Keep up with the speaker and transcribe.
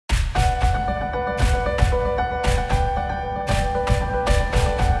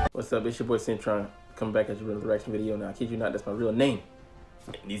what's up? It's your boy Cintron, coming back at you with a reaction video. Now, I kid you not, that's my real name.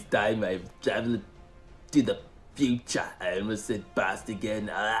 And this time I'm traveling to the future. I almost said past again.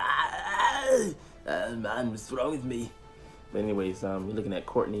 Man, what's wrong with me? But anyways, we're looking at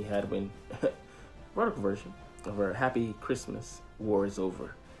Courtney Hadwin vertical version of her Happy Christmas, War is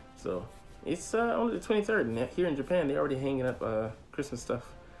Over. So it's only the 23rd, and here in Japan they're already hanging up Christmas stuff.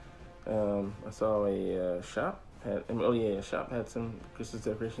 I saw a shop had, a shop had some Christmas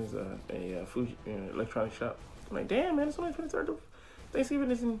decorations. A food electronic shop. I'm like, damn man, it's only 23rd.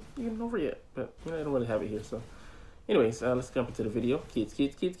 Thanksgiving isn't even over yet, but you know I don't really have it here. So, anyways, let's jump into the video. Kids.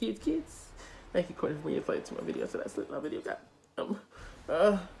 Thank you, Courtney, for your play to my video. So that's my video got.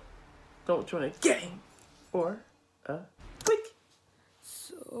 Don't join a gang or click.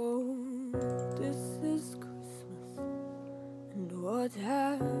 So this is Christmas, and what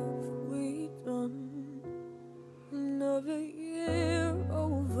have we done? Another year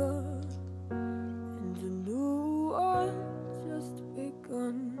over, and a new one just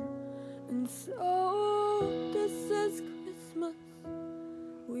begun. And so this is Christmas.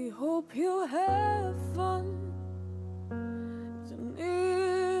 We hope you have fun. The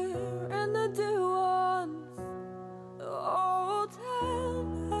near and the dear ones, the old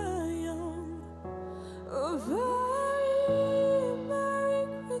and the young. A very Merry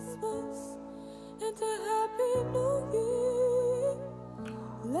Christmas and a Happy New Year.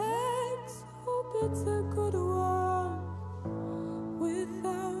 Let's hope it's a good one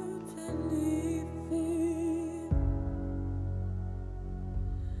without any fear.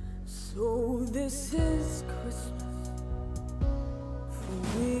 So this is Christmas, for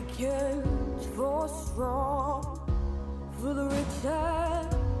weekend, for strong, for the rich and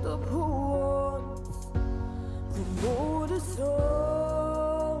the poor ones. The road is so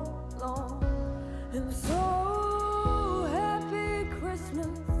long, and so Happy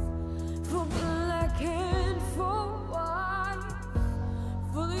Christmas for black and for white,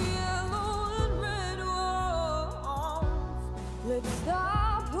 for the yellow and red ones. Let's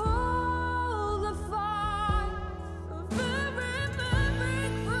stop all the fights. A very Merry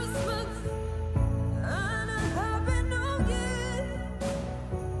Christmas and a Happy New Year.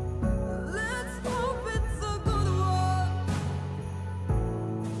 Let's hope it's a good one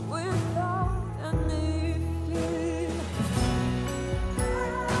without any fear.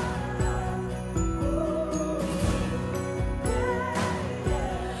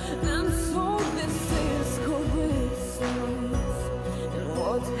 And so this is Christmas, and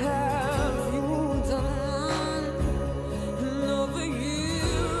what have you done? Another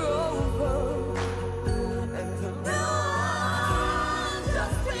year over, and the new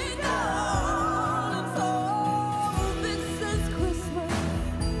just begun. And so this is Christmas.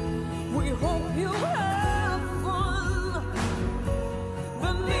 We hope you have fun.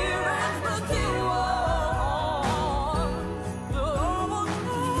 The near and the dear ones, the old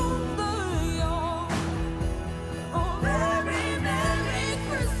and the young. Oh, very Merry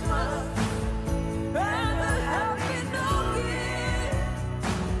Christmas and a Happy New Year.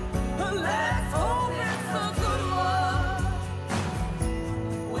 Let's hope it's a good one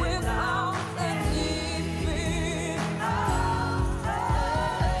without any fear.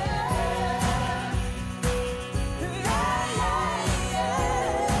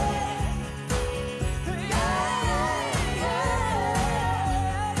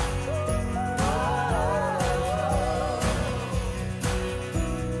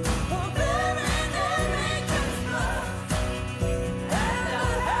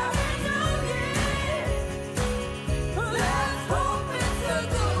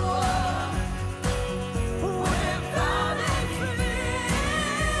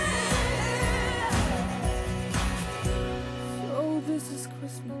 So this is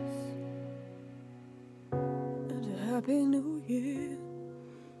Christmas and a Happy New Year.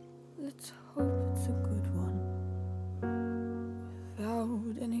 Let's hope it's a good one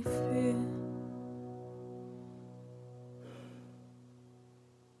without any fear.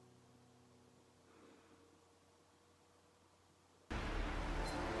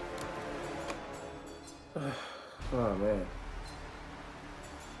 Oh man.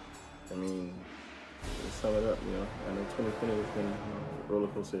 I mean, to sum it up, you know, I know 2020 has been a roller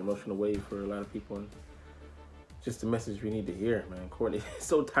coaster, emotional wave for a lot of people, and just the message we need to hear, man. Courtney is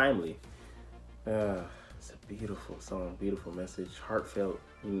so timely. It's a beautiful song, beautiful message, heartfelt.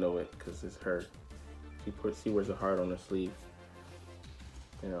 You know it because it's her. She wears a heart on her sleeve.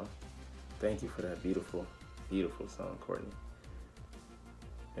 You know, thank you for that beautiful song, Courtney.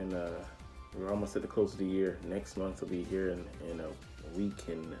 And we're almost at the close of the year. Next month will be here in a week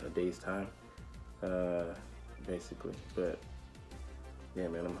and a day's time, basically. But yeah,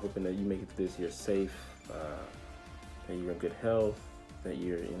 man, I'm hoping that you make it through this year safe, that you're in good health, that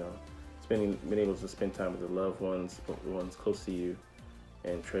you're, you know, being able to spend time with the loved ones, the ones close to you,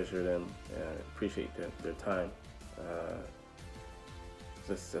 and treasure them, appreciate their time.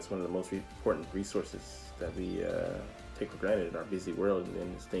 That's one of the most important resources that we take for granted in our busy world. And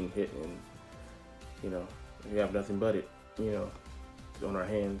then this thing hit, and you know, we have nothing but it, you know, on our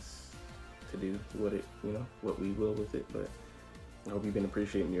hands to do what we will with it. But I hope you've been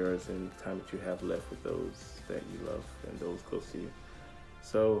appreciating yours and the time that you have left with those that you love and those close to you.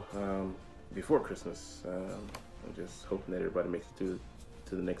 So before Christmas, I'm just hoping that everybody makes it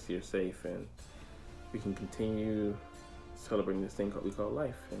to the next year safe, and we can continue celebrating this thing we call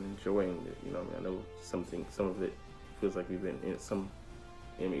life and enjoying it. You know, I know some of it feels like we've been it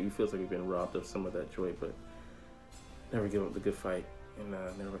feels like we've been robbed of some of that joy, but never give up the good fight, and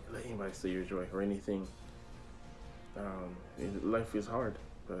never let anybody steal your joy or anything. Life is hard,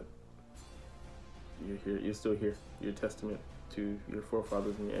 but you're here. You're still here. You're a testament to your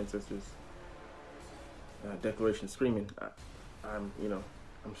forefathers and your ancestors. Declaration screaming, I'm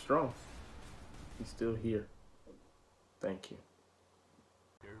strong. He's still here. Thank you.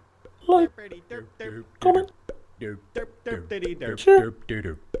 Like, comment, share, and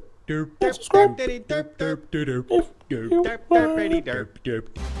subscribe if you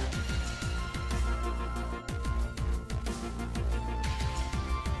like.